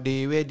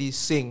they wear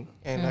this sing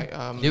and like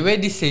They wear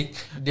this thing.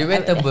 They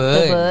wear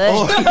turban.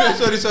 Oh,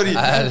 sorry.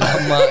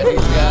 Alamak,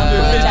 this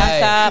guy.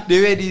 They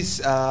wear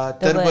this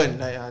turban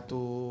like to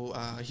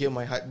hear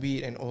my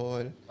heartbeat and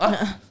all.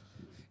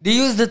 They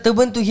use the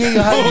turban to hear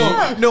your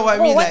heartbeat. No, I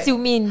mean What like you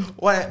mean?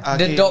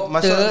 The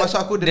doctor, masuk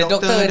aku the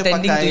doctor dia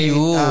attending pakai, to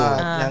you.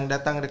 Yang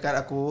datang dekat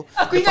aku.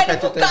 Aku ingat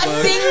dia buka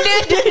sing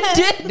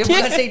Dia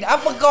bukan say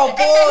apa kau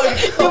pun.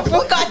 Dia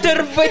buka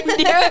turban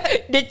dia.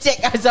 Dia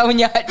check Azhar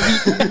punya heartbeat.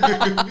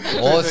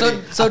 Oh,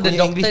 so the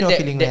English doctor not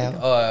feeling well.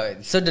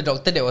 so the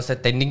doctor that was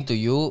attending to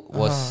you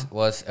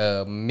was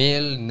a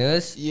male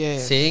nurse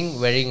saying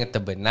wearing a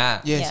turban.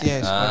 Yes.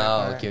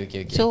 Ah, correct.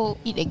 okay.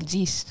 So it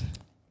exists.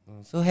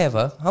 So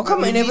how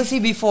come I never see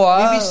before?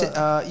 Maybe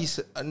is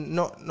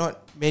not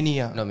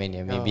many Not many.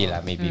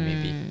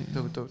 Maybe.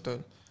 Betul.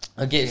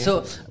 Okay,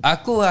 so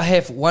aku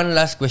have one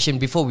last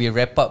question before we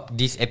wrap up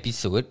this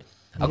episode.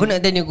 Aku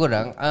nak tanya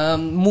korang,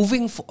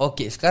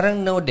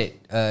 sekarang now that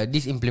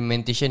this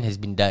implementation has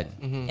been done,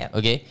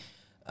 okay,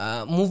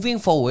 moving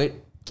forward,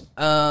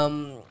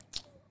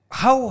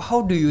 how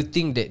do you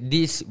think that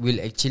this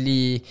will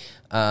actually,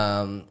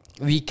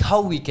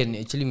 how we can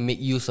actually make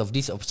use of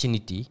this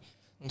opportunity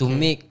to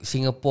make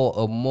Singapore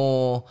a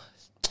more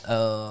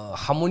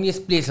harmonious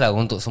place lah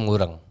untuk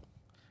semua orang?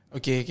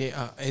 Okay.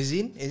 As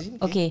in.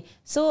 Okay.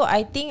 So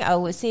I think I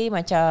would say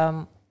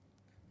macam,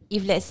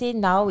 if let's say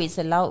now it's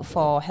allowed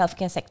for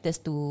healthcare sectors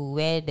to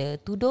wear the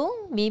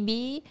tudung,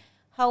 maybe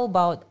how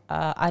about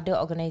other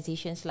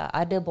organisations lah,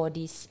 other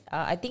bodies?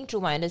 I think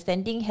through my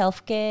understanding,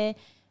 healthcare,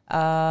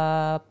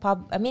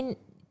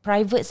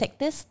 private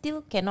sectors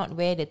still cannot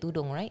wear the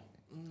tudung, right?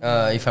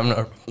 If I'm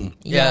not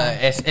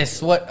as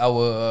what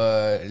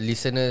our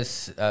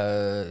listeners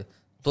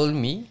told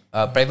me,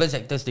 private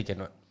sectors they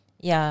cannot.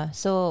 Yeah,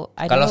 so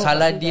I kalau don't know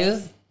salah about you dia,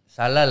 guys.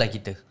 salah lah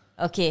kita.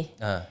 Okay.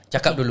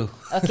 Cakap dulu.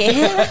 Okay.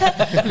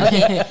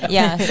 Okay.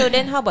 Yeah. So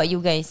then how about you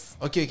guys?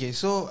 Okay.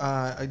 So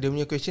dia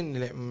punya question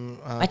like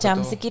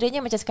macam sekiranya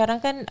macam sekarang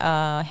kan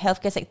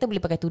healthcare sector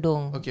boleh pakai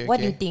tudung. Okay.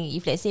 What do you think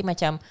if let's say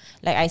macam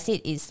like I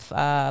said is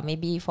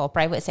maybe for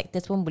private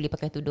sectors pun boleh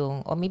pakai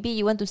tudung, or maybe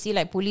you want to see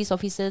like police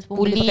officers pun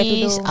boleh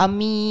pakai tudung.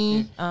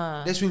 Army.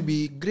 This will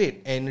be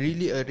great and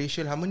really a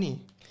racial harmony.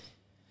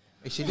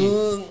 Actually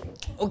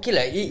okay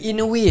lah,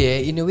 in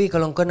a way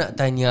kalau kau nak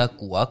tanya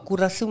aku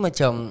rasa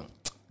macam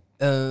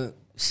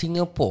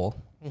Singapore,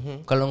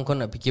 kalau kau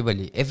nak fikir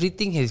balik,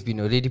 everything has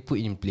been already put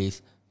in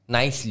place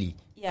nicely.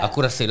 Aku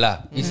rasa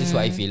lah, this is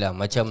what I feel lah.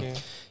 Macam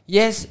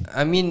yes,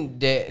 I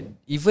mean that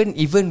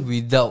even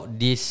without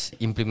this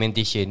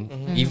implementation,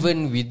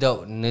 even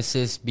without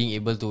nurses being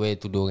able to wear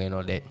tudung and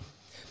all that,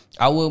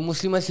 our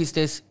Muslimah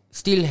sisters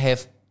still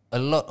have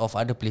a lot of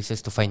other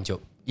places to find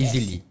job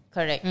easily.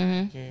 Correct.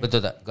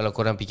 Betul tak? Kalau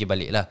korang fikir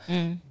balik lah.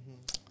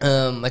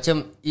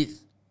 Macam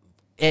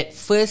at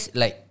first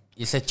like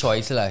it's a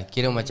choice lah.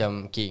 Kira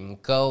macam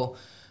kau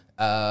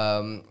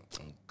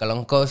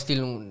kalau kau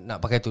still nak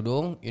pakai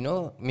tudung, you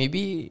know,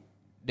 maybe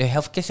the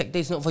healthcare sector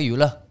is not for you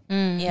lah.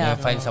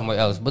 Find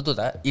somewhere else.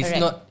 Betul tak? It's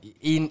not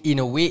in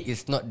a way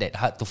it's not that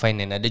hard to find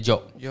another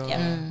job.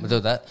 Betul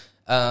tak?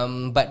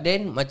 But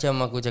then macam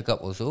aku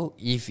cakap also,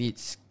 if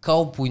it's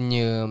kau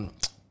punya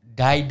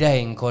die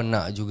kau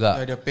nak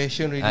juga, the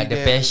passion really the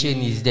there, passion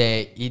really. is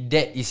there,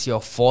 that is your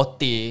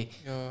forte.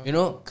 You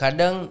know,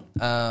 kadang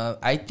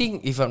I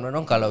think if I'm not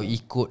wrong, kalau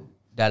ikut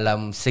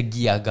dalam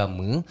segi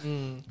agama,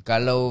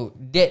 kalau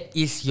that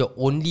is your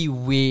only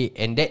way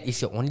and that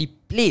is your only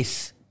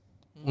place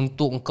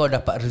untuk engkau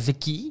dapat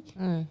rezeki,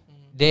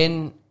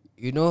 then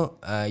you know,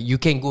 you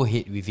can go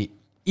ahead with it.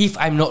 If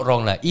I'm not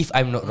wrong lah,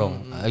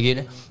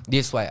 again,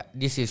 this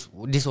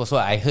was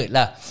what I heard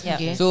lah.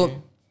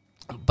 So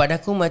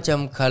pada aku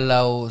macam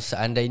kalau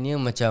seandainya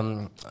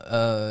macam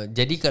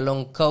jadi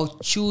kalau kau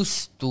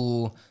choose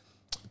to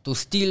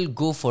still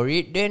go for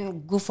it,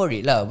 then go for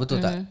it lah, betul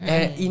tak?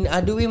 And in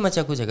other way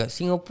macam aku cakap,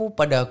 Singapore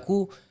pada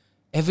aku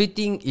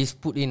everything is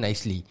put in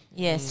nicely.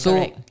 Yes, so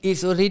correct.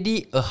 it's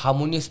already a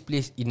harmonious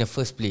place in the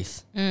first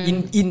place.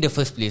 In the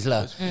first place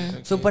lah.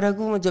 So pada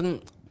aku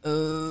macam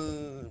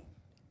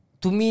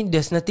to me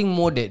there's nothing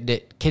more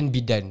that can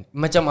be done.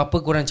 Macam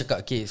apa korang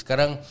cakap, okay,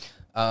 sekarang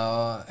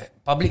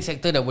public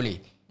sector dah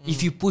boleh.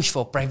 If you push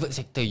for private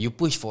sector, you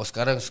push for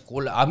sekarang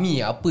sekolah,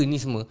 army, apa ni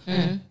semua,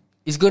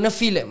 it's gonna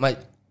feel like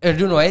I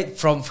don't know,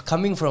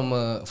 coming from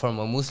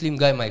a Muslim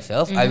guy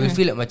myself, I will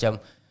feel like macam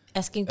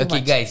asking too much.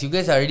 Okay guys, you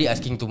guys are already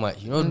asking too much.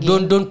 You know,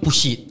 don't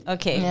push it.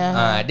 Okay.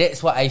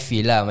 That's what I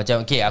feel lah.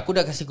 Macam okay, aku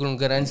dah kasih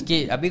kelonggaran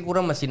sikit, habis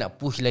korang masih nak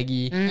push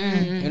lagi.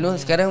 You know,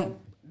 sekarang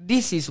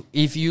this is,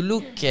 if you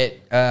look at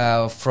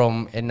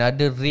from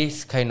another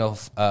race kind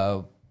of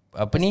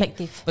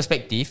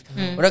perspective,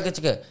 orang akan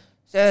cakap,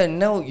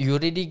 now you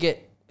already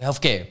get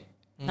healthcare.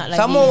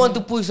 Some more want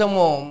to push some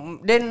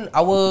more. Then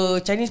our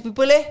Chinese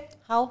people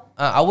How?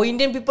 Our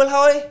Indian people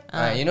how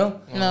you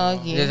know. No,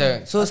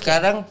 okay. So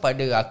sekarang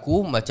pada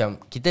aku macam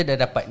kita dah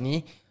dapat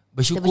ni,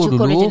 bersyukur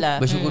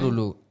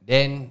dulu.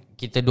 Then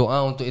kita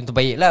doa untuk yang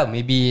terbaik lah.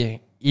 Maybe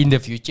in the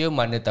future,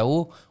 mana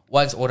tahu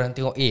once orang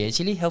tengok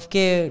actually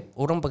healthcare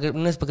orang pakai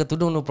nurse pakai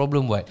tudung no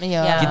problem buat.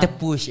 Kita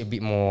push a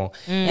bit more.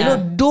 You know,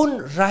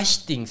 don't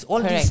rush things. All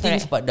these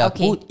things pada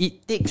aku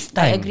it takes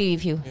time. I agree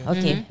with you.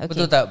 Okay.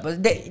 Betul tak?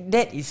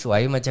 That is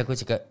why macam aku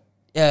cakap,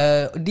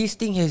 this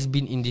thing has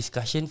been in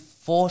discussion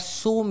for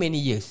so many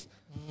years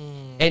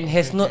and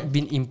has not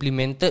been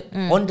implemented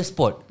on the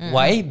spot.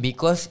 Why?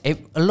 Because a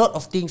lot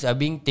of things are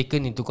being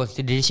taken into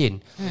consideration.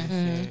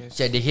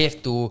 So they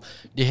have to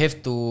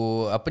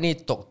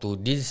talk to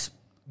this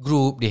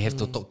group, they have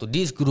to talk to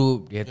this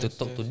group, they have to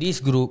talk to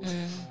this group,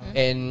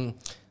 and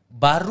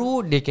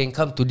baru they can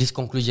come to this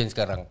conclusion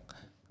sekarang.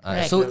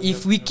 So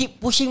if we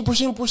keep pushing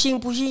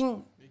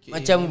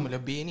macam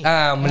melebih ni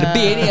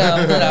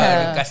betul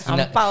lah.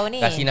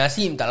 Kasih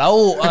nasi minta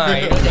lauk that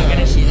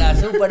kind of shit lah.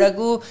 So pada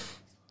aku,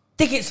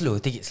 take it slow.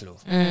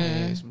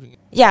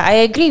 Yeah,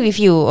 I agree with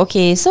you.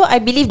 Okay, so I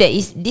believe that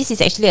this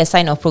is actually a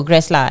sign of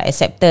progress lah,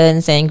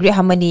 acceptance and great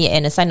harmony,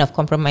 and a sign of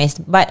compromise.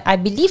 But I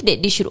believe that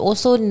they should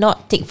also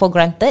not take for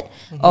granted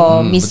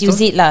or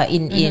misuse it lah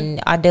in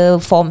other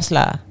forms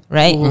lah.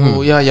 Right?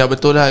 Ya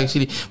betul lah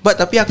actually. But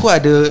tapi aku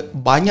ada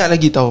banyak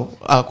lagi tau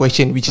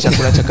question which is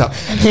aku nak cakap.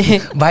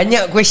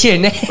 Banyak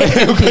question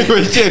Bukan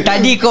question.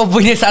 Tadi kau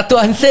punya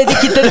satu answer je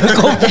kita dah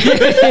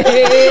confuse.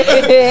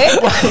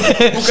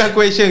 Bukan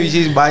question, which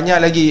is banyak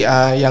lagi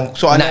yang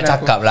soalan nak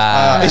cakap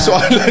lah.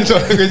 Soalan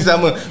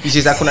sama which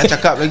is aku nak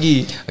cakap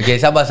lagi. Okay,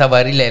 sabar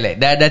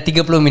relax. Dah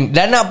 30 minit.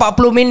 Dah nak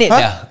 40 minit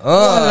dah.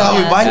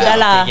 Banyak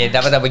lah. Okay,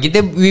 tak apa.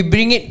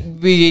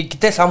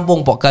 Kita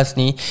sambung podcast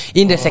ni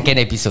in the second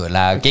episode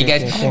lah. Okay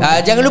guys,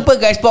 jangan lupa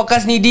guys,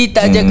 podcast ni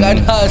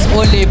ditajakan khas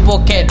oleh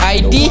Pocket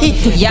ID.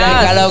 Dan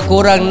kalau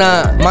korang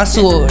nak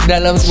masuk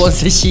dalam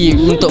sponsorship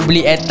untuk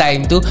beli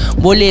airtime tu,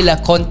 bolehlah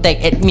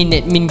contact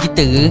admin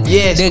kita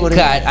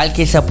dekat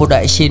Alkisah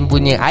Production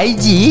punya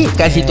IG.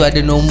 Kat situ ada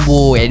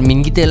nombor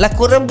admin kita lah,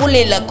 korang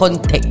bolehlah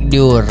contact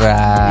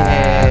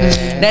diorang.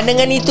 Dan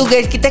dengan itu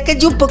guys, kita akan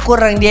jumpa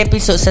korang di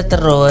episod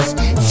seterus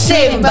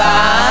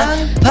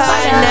Sembang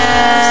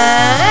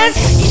Panas.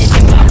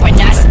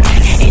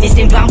 Ini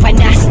sembang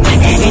panas.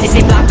 Ini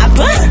sembang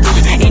apa?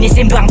 Ini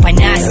sembang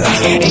panas.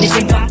 Ini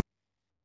sembang